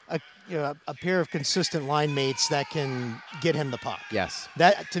pair of consistent line mates that can get him the puck. Yes.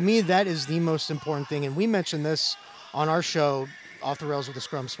 That, to me, that is the most important thing. And we mentioned this on our show, Off the Rails with the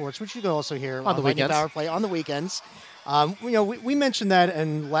Scrum Sports, which you can also hear on the weekends. Power Play on the weekends. We mentioned that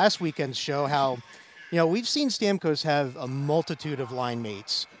in last weekend's show, how we've seen Stamkos have a multitude of line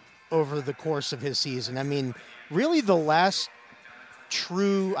mates over the course of his season. I mean, really the last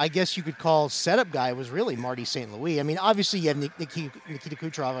true, I guess you could call, setup guy was really Marty St. Louis. I mean, obviously you have Nikita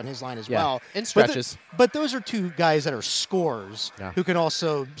Kucherov on his line as well. In stretches. But those are two guys that are scorers who can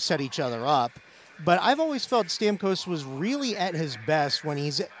also set each other up. But I've always felt Stamkos was really at his best when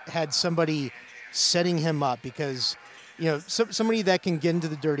he's had somebody setting him up, because somebody that can get into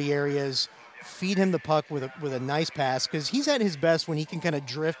the dirty areas, feed him the puck with a nice pass, because he's at his best when he can kind of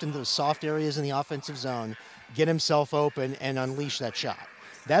drift into the soft areas in the offensive zone, get himself open, and unleash that shot.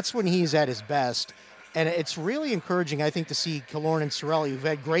 That's when he's at his best. And it's really encouraging, I think, to see Killorn and Cirelli, who've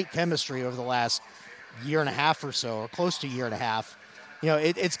had great chemistry over the last year and a half or so, or close to a year and a half.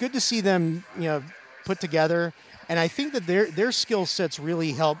 It's good to see them, put together. And I think that their skill sets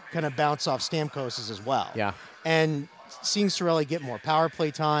really help kind of bounce off Stamkos's as well. Yeah. And seeing Cirelli get more power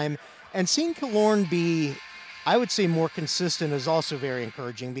play time and seeing Killorn be, I would say, more consistent is also very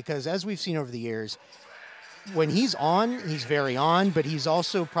encouraging, because as we've seen over the years, when he's on, he's very on, but he's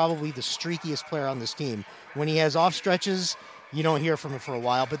also probably the streakiest player on this team. When he has off stretches, you don't hear from him for a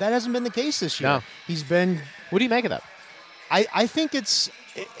while, but that hasn't been the case this year. No. He's been... What do you make of that? I think it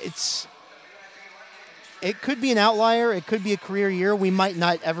could be an outlier. It could be a career year. We might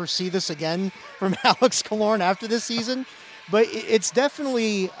not ever see this again from Alex Killorn after this season, but it's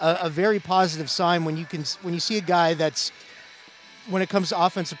definitely a very positive sign when you see a guy that's, when it comes to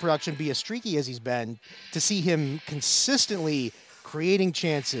offensive production, be as streaky as he's been, to see him consistently creating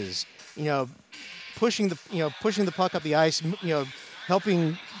chances, pushing the puck up the ice,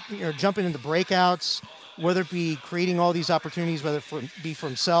 helping, jumping into breakouts, whether it be creating all these opportunities, whether it be for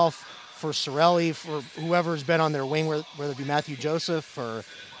himself, for Cirelli, for whoever's been on their wing, whether it be Matthew Joseph or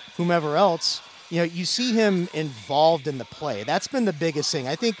whomever else. You see him involved in the play. That's been the biggest thing.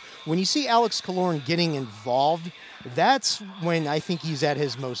 I think when you see Alex Killorn getting involved, that's when I think he's at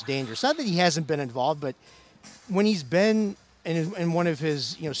his most dangerous. Not that he hasn't been involved, but when he's been in one of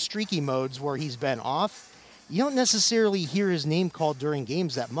his streaky modes where he's been off, you don't necessarily hear his name called during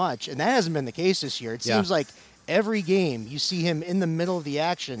games that much, and that hasn't been the case this year. It seems like every game you see him in the middle of the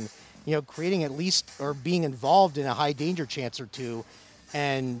action, creating at least or being involved in a high danger chance or two,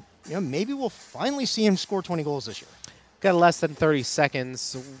 and maybe we'll finally see him score 20 goals this year. Got less than 30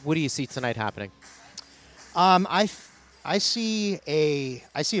 seconds. What do you see tonight happening? I see a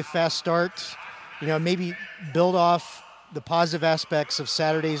fast start. Maybe build off the positive aspects of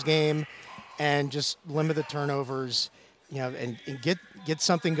Saturday's game, and just limit the turnovers. And get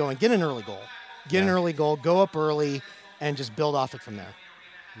something going. Get an early goal. Get an early goal. Go up early, and just build off it from there.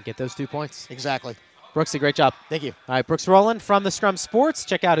 And get those 2 points. Exactly. Brooksy, great job. Thank you. All right, Brooks Rowland from the Scrum Sports.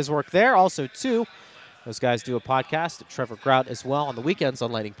 Check out his work there. Also, too, those guys do a podcast, Trevor Grout as well, on the weekends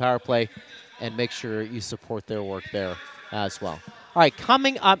on Lightning Power Play, and make sure you support their work there as well. All right,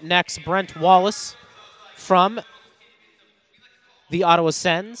 coming up next, Brent Wallace from the Ottawa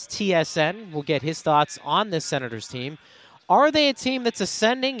Sens, TSN, will get his thoughts on this Senators team. Are they a team that's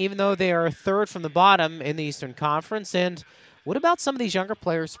ascending, even though they are third from the bottom in the Eastern Conference? And what about some of these younger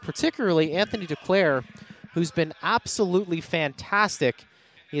players, particularly Anthony Duclair, who's been absolutely fantastic?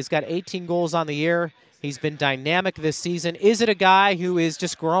 He has got 18 goals on the year. He's been dynamic this season. Is it a guy who is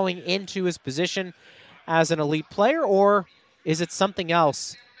just growing into his position as an elite player, or is it something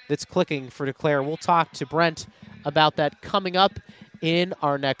else that's clicking for Duclair? We'll talk to Brent about that coming up in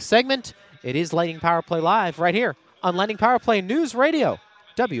our next segment. It is Lightning Power Play Live right here on Lightning Power Play News Radio,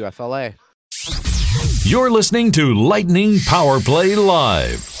 WFLA. You're listening to Lightning Power Play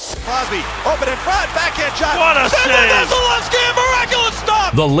Live. Crosby, open in front, backhand shot. What a save! Vasilevsky, miraculous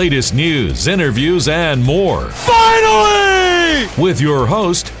stop! The latest news, interviews, and more. Finally! With your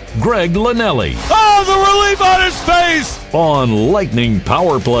host, Greg Linnelli. Oh, the relief on his face! On Lightning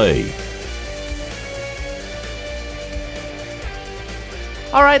Power Play.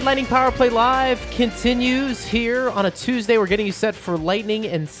 All right, Lightning Power Play Live continues here on a Tuesday. We're getting you set for Lightning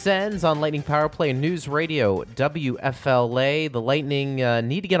and Sens on Lightning Power Play News Radio, WFLA. The Lightning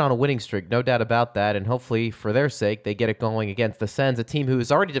need to get on a winning streak, no doubt about that, and hopefully, for their sake, they get it going against the Sens, a team who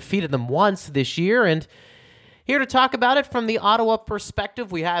has already defeated them once this year, and Here to talk about it from the Ottawa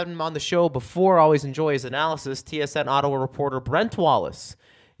perspective, we had him on the show before. Always enjoy his analysis. TSN Ottawa reporter Brent Wallace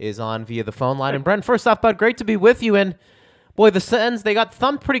is on via the phone line. And Brent, first off, bud, great to be with you. And boy, the Sens, they got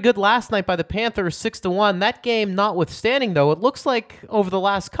thumped pretty good last night by the Panthers 6-1. That game notwithstanding, though, it looks like over the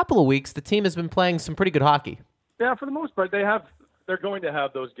last couple of weeks, the team has been playing some pretty good hockey. Yeah, for the most part, they're going to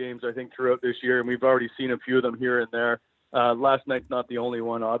have those games, I think, throughout this year, and we've already seen a few of them here and there. Last night's not the only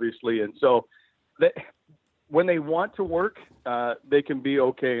one, obviously, and so when they want to work, they can be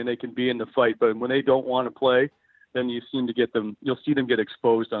okay and they can be in the fight. But when they don't want to play, then you'll see them get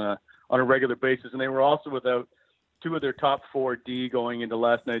exposed on a regular basis. And they were also without two of their top 4 D going into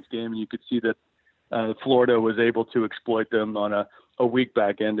last night's game, and you could see that Florida was able to exploit them on a weak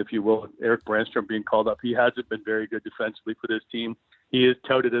back end, if you will. Eric Brandstrom being called up. He hasn't been very good defensively for this team. He is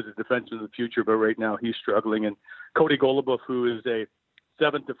touted as a defenseman of the future, but right now he's struggling. And Cody Goluboff, who is a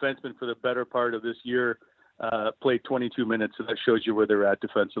 7th defenseman for the better part of this year, played 22 minutes, so that shows you where they're at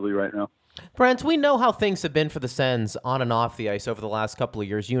defensively right now. Brent, we know how things have been for the Sens on and off the ice over the last couple of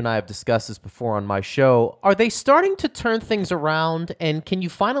years. You and I have discussed this before on my show. Are they starting to turn things around, and can you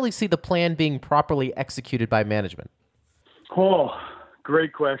finally see the plan being properly executed by management? Oh,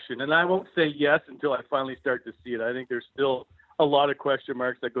 great question. And I won't say yes until I finally start to see it. I think there's still a lot of question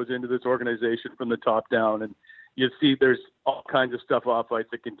marks that goes into this organization from the top down, and you see there's all kinds of stuff off ice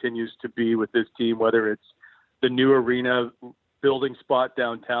that continues to be with this team, whether it's the new arena building spot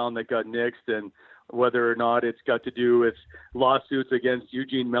downtown that got nixed, and whether or not it's got to do with lawsuits against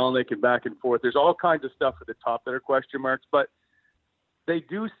Eugene Melnyk and back and forth. There's all kinds of stuff at the top that are question marks, but they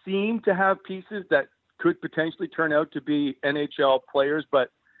do seem to have pieces that could potentially turn out to be NHL players. But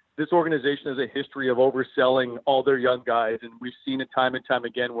this organization has a history of overselling all their young guys, and we've seen it time and time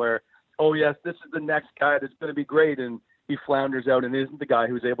again where, oh yes, this is the next guy that's going to be great, and he flounders out and isn't the guy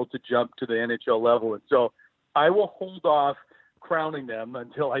who's able to jump to the NHL level. And so I will hold off crowning them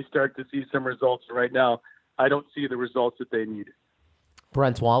until I start to see some results. Right now, I don't see the results that they need.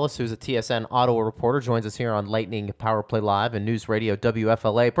 Brent Wallace, who's a TSN Ottawa reporter, joins us here on Lightning Power Play Live and News Radio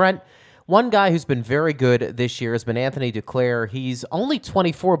WFLA. Brent, one guy who's been very good this year has been Anthony Duclair. He's only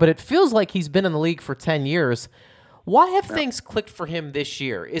 24, but it feels like he's been in the league for 10 years. Why have things clicked for him this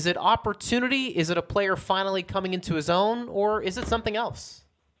year? Is it opportunity? Is it a player finally coming into his own? Or is it something else?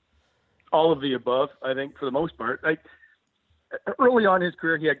 All of the above, I think, for the most part. Early on in his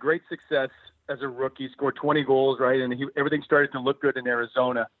career, he had great success as a rookie, scored 20 goals, right? And everything started to look good in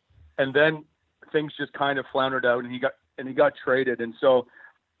Arizona. And then things just kind of floundered out, and he got traded. And so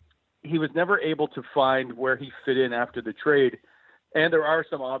he was never able to find where he fit in after the trade. And there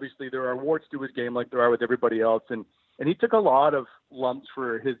are warts to his game like there are with everybody else. And he took a lot of lumps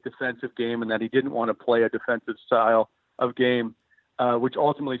for his defensive game and that he didn't want to play a defensive style of game, which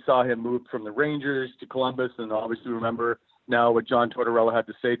ultimately saw him move from the Rangers to Columbus. And obviously remember now what John Tortorella had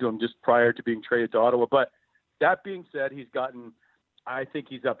to say to him just prior to being traded to Ottawa. But that being said, I think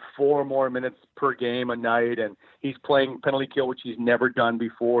he's up 4 more minutes per game a night, and he's playing penalty kill, which he's never done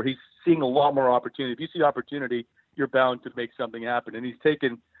before. He's seeing a lot more opportunity. If you see opportunity, you're bound to make something happen. And he's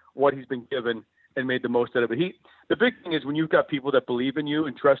taken what he's been given and made the most out of it. The big thing is when you've got people that believe in you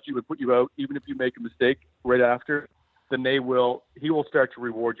and trust you and put you out, even if you make a mistake right after, then he will start to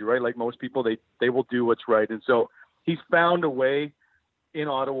reward you, right? Like most people, they will do what's right. And so he's found a way in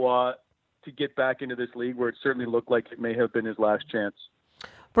Ottawa to get back into this league where it certainly looked like it may have been his last chance.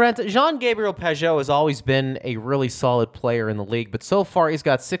 Brent, Jean-Gabriel Pageau has always been a really solid player in the league, but so far he's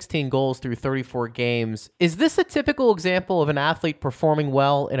got 16 goals through 34 games. Is this a typical example of an athlete performing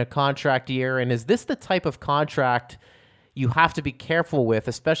well in a contract year, and is this the type of contract you have to be careful with,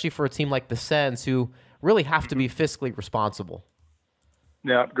 especially for a team like the Sens who really have to be fiscally responsible?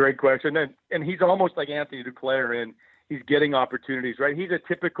 Yeah, great question. And he's almost like Anthony Duclair, and he's getting opportunities, right? He's a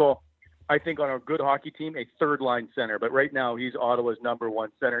typical, I think, on a good hockey team, a third-line center. But right now, he's Ottawa's number 1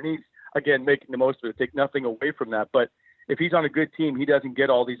 center. And he's, again, making the most of it. Take nothing away from that. But if he's on a good team, he doesn't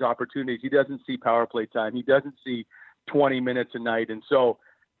get all these opportunities. He doesn't see power play time. He doesn't see 20 minutes a night. And so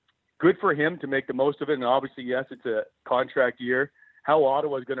good for him to make the most of it. And obviously, yes, it's a contract year. How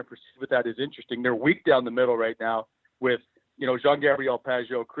Ottawa is going to proceed with that is interesting. They're weak down the middle right now with, Jean-Gabriel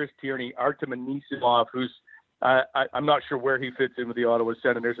Pageau, Chris Tierney, Artem Anisimov, who's I'm not sure where he fits in with the Ottawa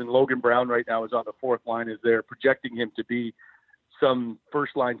Senators, and Logan Brown right now is on the 4th line as they're projecting him to be some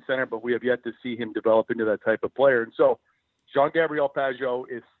first-line center, but we have yet to see him develop into that type of player. And so Jean-Gabriel Pageau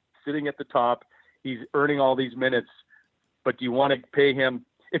is sitting at the top. He's earning all these minutes, but do you want to pay him?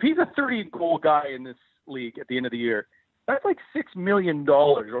 If he's a 30-goal guy in this league at the end of the year, that's like $6 million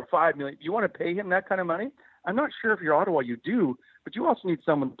or $5 million. Do you want to pay him that kind of money? I'm not sure if you're Ottawa, you do, but you also need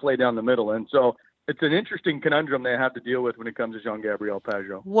someone to play down the middle. And so it's an interesting conundrum they have to deal with when it comes to Jean-Gabriel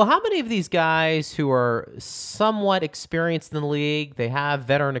Pageau. Well, how many of these guys who are somewhat experienced in the league, they have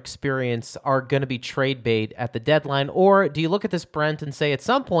veteran experience, are going to be trade bait at the deadline? Or do you look at this, Brent, and say at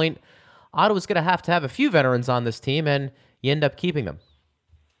some point, Ottawa's going to have a few veterans on this team, and you end up keeping them?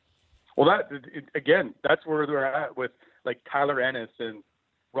 Well, again, that's where they're at with like Tyler Ennis and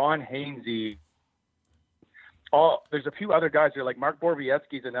Ron Hainsey. There's a few other guys there, like Mark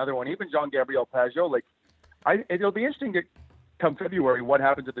Borowiecki's another one, even Jean-Gabriel Pageau. Like, it'll be interesting to come February what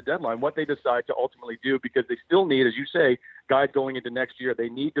happens at the deadline, what they decide to ultimately do, because they still need, as you say, guys going into next year. They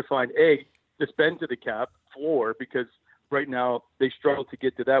need to find to spend to the cap floor, because right now they struggle to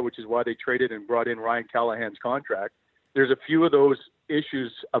get to that, which is why they traded and brought in Ryan Callahan's contract. There's a few of those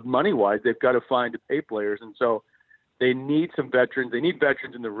issues of money-wise they've got to find to pay players, and so they need some veterans. They need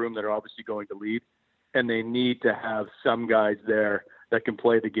veterans in the room that are obviously going to lead, and they need to have some guys there that can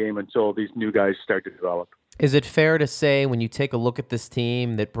play the game until these new guys start to develop. Is it fair to say, when you take a look at this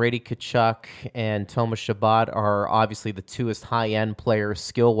team, that Brady Tkachuk and Thomas Chabot are obviously the two high-end players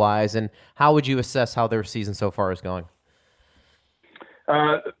skill-wise, and how would you assess how their season so far is going?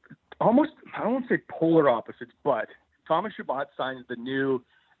 Almost, I don't want to say polar opposites, but Thomas Chabot signs the new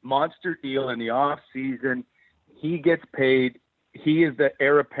monster deal in the off-season. He gets paid. He is the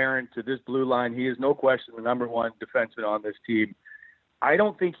heir apparent to this blue line. He is no question the number one defenseman on this team. I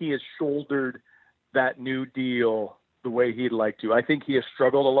don't think he has shouldered that new deal the way he'd like to. I think he has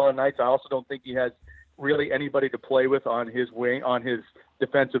struggled a lot of nights. I also don't think he has really anybody to play with on his wing, on his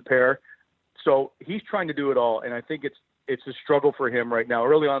defensive pair. So he's trying to do it all, and I think it's a struggle for him right now.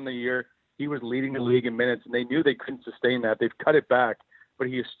 Early on in the year, he was leading the league in minutes, and they knew they couldn't sustain that. They've cut it back, but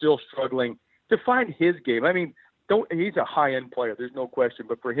he is still struggling to find his game. I mean, he's a high-end player, there's no question,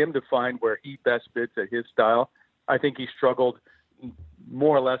 but for him to find where he best fits at his style, I think he struggled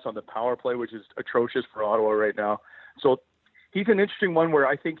more or less on the power play, which is atrocious for Ottawa right now. So he's an interesting one where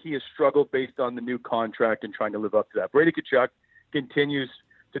I think he has struggled based on the new contract and trying to live up to that. Brady Tkachuk continues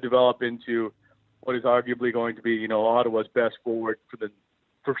to develop into what is arguably going to be, Ottawa's best forward for the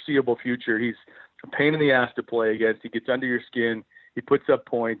foreseeable future. He's a pain in the ass to play against. He gets under your skin. He puts up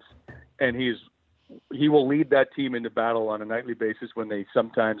points, and he will lead that team into battle on a nightly basis when they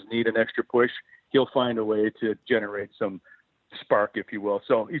sometimes need an extra push. He'll find a way to generate some spark, if you will.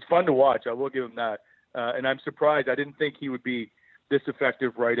 So he's fun to watch. I will give him that. And I'm surprised. I didn't think he would be this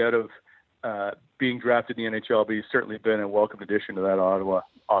effective right out of being drafted in the NHL, but he's certainly been a welcome addition to that Ottawa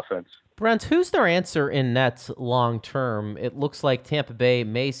offense. Brent, who's their answer in net long term? It looks like Tampa Bay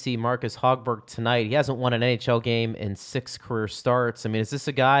may see Marcus Hogberg tonight. He hasn't won an NHL game in 6 career starts. I mean, is this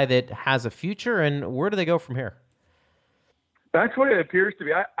a guy that has a future, and where do they go from here? That's what it appears to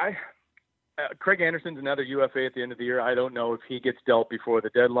be. Craig Anderson's another UFA at the end of the year. I don't know if he gets dealt before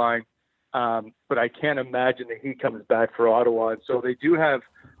the deadline, but I can't imagine that he comes back for Ottawa. And so they do have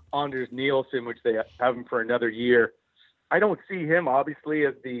Anders Nielsen, which they have him for another year. I don't see him, obviously,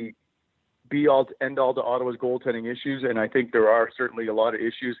 as the be-all to end-all to Ottawa's goaltending issues, and I think there are certainly a lot of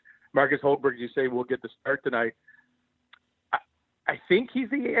issues. Marcus Hogberg, you say, will get the start tonight. I think he's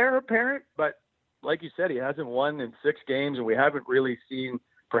the heir apparent, but like you said, he hasn't won in 6 games, and we haven't really seen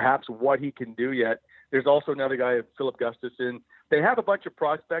perhaps what he can do yet. There's also another guy, Philip Gustafson. They have a bunch of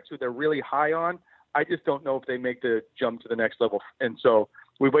prospects who they're really high on. I just don't know if they make the jump to the next level. And so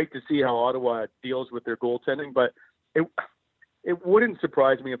we wait to see how Ottawa deals with their goaltending, but it wouldn't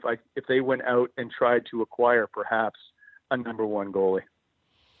surprise me if they went out and tried to acquire perhaps a number one goalie.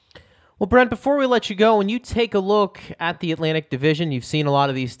 Well, Brent, before we let you go, when you take a look at the Atlantic Division, you've seen a lot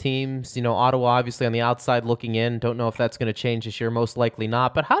of these teams. Ottawa obviously on the outside looking in. Don't know if that's going to change this year. Most likely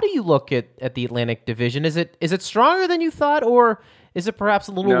not. But how do you look at the Atlantic Division? Is it stronger than you thought, or is it perhaps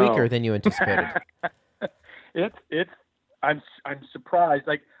a little weaker than you anticipated? I'm surprised.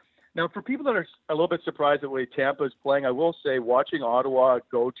 Now, for people that are a little bit surprised at the way Tampa is playing, I will say watching Ottawa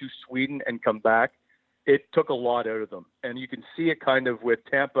go to Sweden and come back, it took a lot out of them. And you can see it kind of with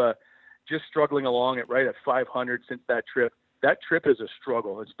Tampa just struggling along at 500 since that trip. That trip is a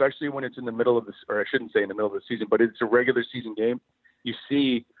struggle, especially when it's in the middle of or I shouldn't say in the middle of the season, but it's a regular season game. You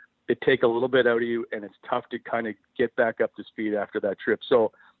see it take a little bit out of you, and it's tough to kind of get back up to speed after that trip.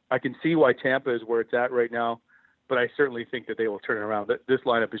 So I can see why Tampa is where it's at right now, but I certainly think that they will turn it around. This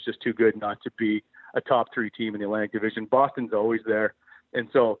lineup is just too good not to be a top 3 team in the Atlantic Division. Boston's always there. And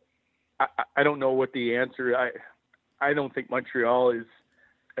so I don't know what the answer. I don't think Montreal is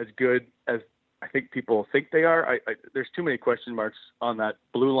as good as I think people think they are. There's too many question marks on that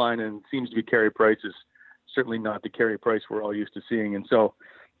blue line, and it seems to be Carey Price is certainly not the Carey Price we're all used to seeing. And so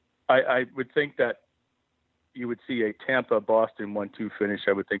I would think that you would see a Tampa-Boston 1-2 finish,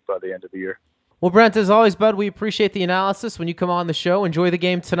 I would think, by the end of the year. Well, Brent, as always, bud, we appreciate the analysis when you come on the show. Enjoy the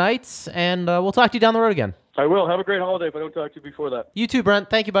game tonight, and we'll talk to you down the road again. I will. Have a great holiday if I don't talk to you before that. You too, Brent.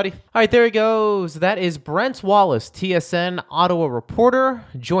 Thank you, buddy. All right, there he goes. That is Brent Wallace, TSN Ottawa reporter,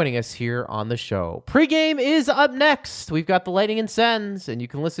 joining us here on the show. Pre-game is up next. We've got the Lightning and Sens, and you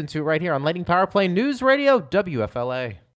can listen to it right here on Lightning Power Play News Radio, WFLA.